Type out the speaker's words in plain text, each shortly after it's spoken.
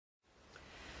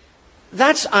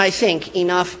That's, I think,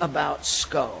 enough about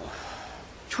SCO,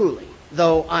 truly,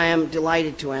 though I am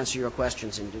delighted to answer your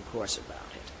questions in due course about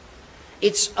it.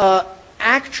 It's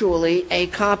actually a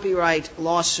copyright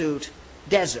lawsuit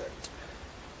desert.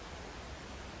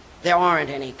 There aren't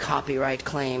any copyright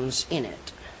claims in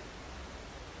it.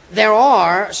 There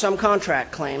are some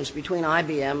contract claims between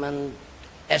IBM and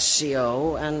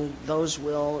SCO, and those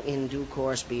will in due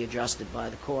course be adjusted by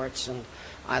the courts, and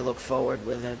I look forward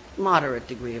with a moderate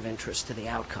degree of interest to the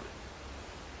outcome.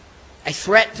 A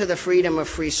threat to the freedom of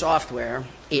free software,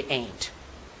 it ain't.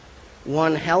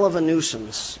 One hell of a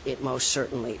nuisance, it most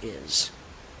certainly is.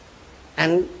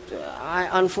 And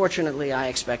unfortunately, I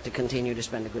expect to continue to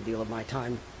spend a good deal of my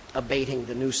time abating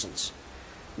the nuisance,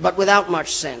 but without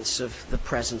much sense of the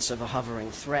presence of a hovering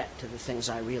threat to the things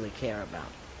I really care about,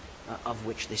 of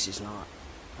which this is not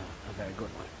a very good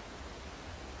one.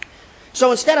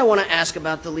 So instead, I want to ask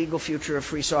about the legal future of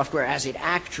free software as it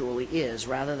actually is,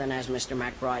 rather than as Mr.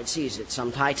 McBride sees it,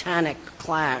 some titanic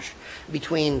clash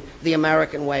between the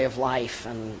American way of life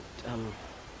and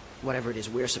whatever it is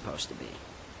we're supposed to be.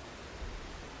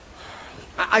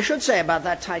 I should say about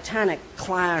that titanic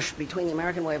clash between the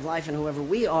American way of life and whoever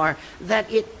we are, that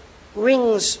it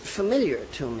rings familiar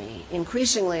to me.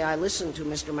 Increasingly, I listen to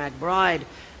Mr. McBride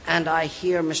and I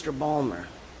hear Mr. Ballmer,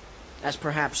 as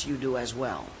perhaps you do as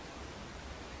well.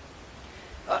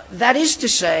 That is to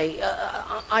say,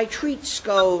 I treat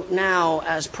SCO now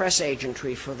as press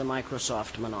agentry for the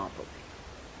Microsoft monopoly,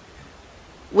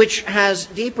 which has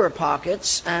deeper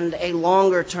pockets and a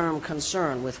longer-term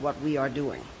concern with what we are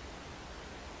doing.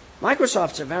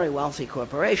 Microsoft's a very wealthy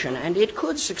corporation, and it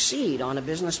could succeed on a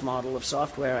business model of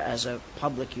software as a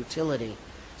public utility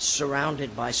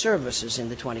surrounded by services in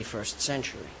the 21st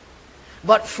century.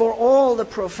 But for all the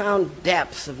profound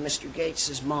depth of Mr.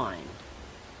 Gates's mind,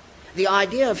 the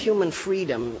idea of human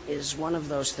freedom is one of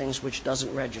those things which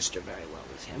doesn't register very well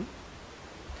with him.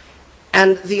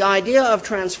 And the idea of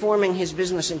transforming his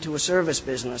business into a service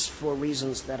business for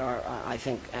reasons that are, I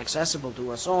think, accessible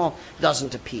to us all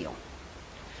doesn't appeal.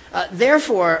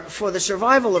 Therefore, for the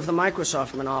survival of the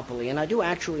Microsoft monopoly, and I do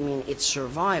actually mean its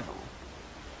survival,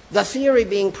 the theory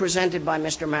being presented by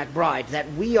Mr. McBride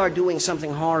that we are doing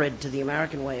something horrid to the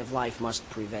American way of life must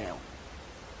prevail.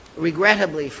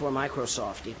 Regrettably for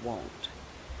Microsoft, it won't,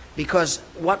 because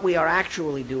what we are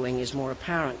actually doing is more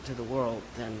apparent to the world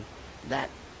than that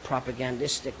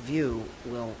propagandistic view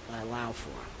will allow for.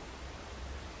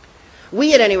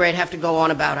 We, at any rate, have to go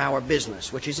on about our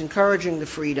business, which is encouraging the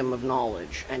freedom of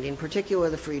knowledge, and in particular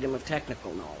the freedom of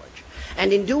technical knowledge.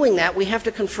 And in doing that, we have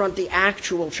to confront the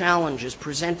actual challenges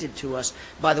presented to us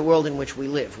by the world in which we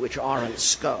live, which aren't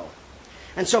SCO.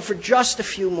 And so for just a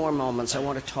few more moments, I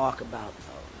want to talk about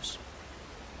those.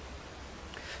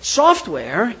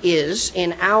 Software is,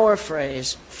 in our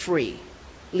phrase, free,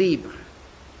 libre.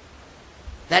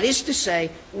 That is to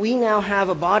say, we now have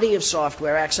a body of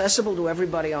software accessible to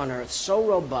everybody on Earth, so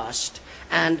robust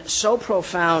and so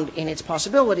profound in its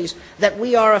possibilities that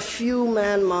we are a few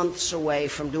man-months away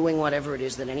from doing whatever it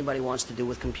is that anybody wants to do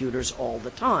with computers all the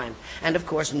time. And of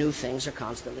course, new things are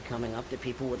constantly coming up that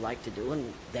people would like to do,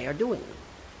 and they are doing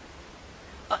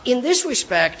them. In this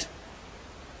respect,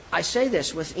 I say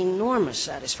this with enormous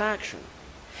satisfaction.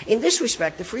 In this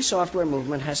respect, the free software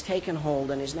movement has taken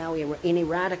hold and is now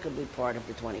ineradicably part of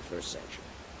the 21st century.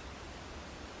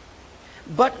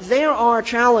 But there are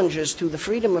challenges to the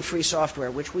freedom of free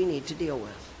software which we need to deal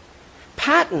with.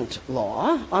 Patent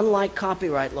law, unlike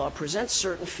copyright law, presents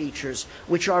certain features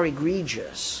which are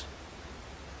egregious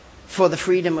for the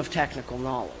freedom of technical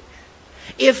knowledge.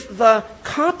 If the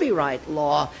copyright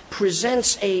law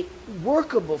presents a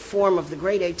workable form of the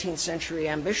great 18th century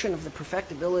ambition of the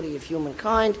perfectibility of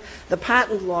humankind, the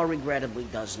patent law regrettably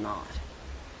does not.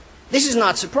 This is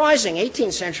not surprising.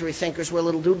 18th century thinkers were a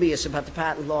little dubious about the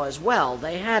patent law as well.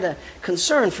 They had a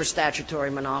concern for statutory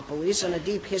monopolies and a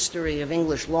deep history of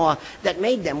English law that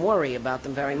made them worry about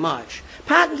them very much.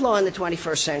 Patent law in the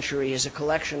 21st century is a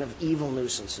collection of evil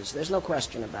nuisances. There's no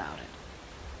question about it.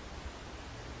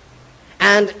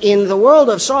 And in the world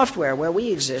of software where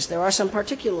we exist, there are some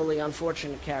particularly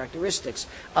unfortunate characteristics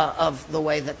of the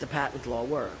way that the patent law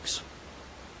works.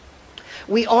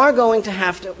 We are going to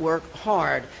have to work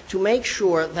hard to make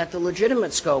sure that the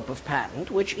legitimate scope of patent,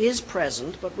 which is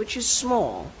present but which is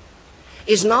small,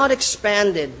 is not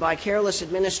expanded by careless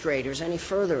administrators any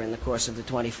further in the course of the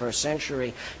 21st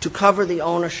century to cover the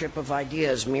ownership of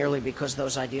ideas merely because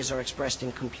those ideas are expressed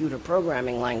in computer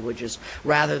programming languages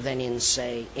rather than in,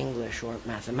 say, English or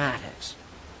mathematics.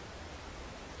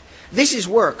 This is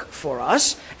work for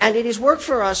us, and it is work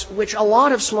for us which a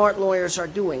lot of smart lawyers are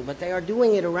doing, but they are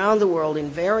doing it around the world in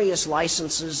various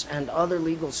licenses and other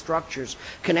legal structures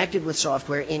connected with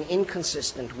software in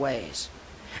inconsistent ways.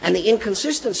 And the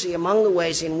inconsistency among the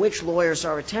ways in which lawyers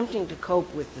are attempting to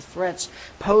cope with the threats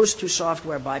posed to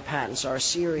software by patents are a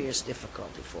serious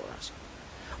difficulty for us.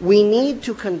 We need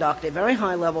to conduct a very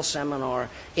high-level seminar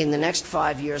in the next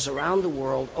 5 years around the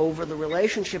world over the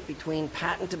relationship between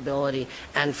patentability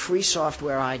and free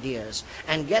software ideas,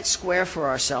 and get square for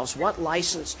ourselves what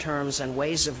license terms and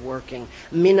ways of working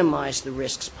minimize the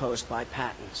risks posed by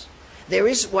patents. There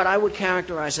is what I would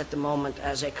characterize at the moment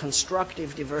as a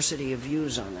constructive diversity of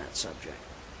views on that subject.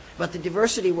 But the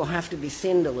diversity will have to be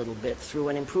thinned a little bit through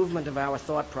an improvement of our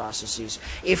thought processes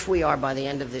if we are, by the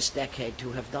end of this decade,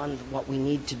 to have done what we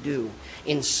need to do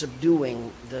in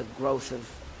subduing the growth of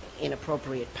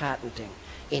inappropriate patenting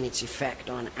in its effect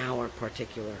on our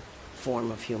particular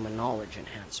form of human knowledge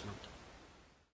enhancement.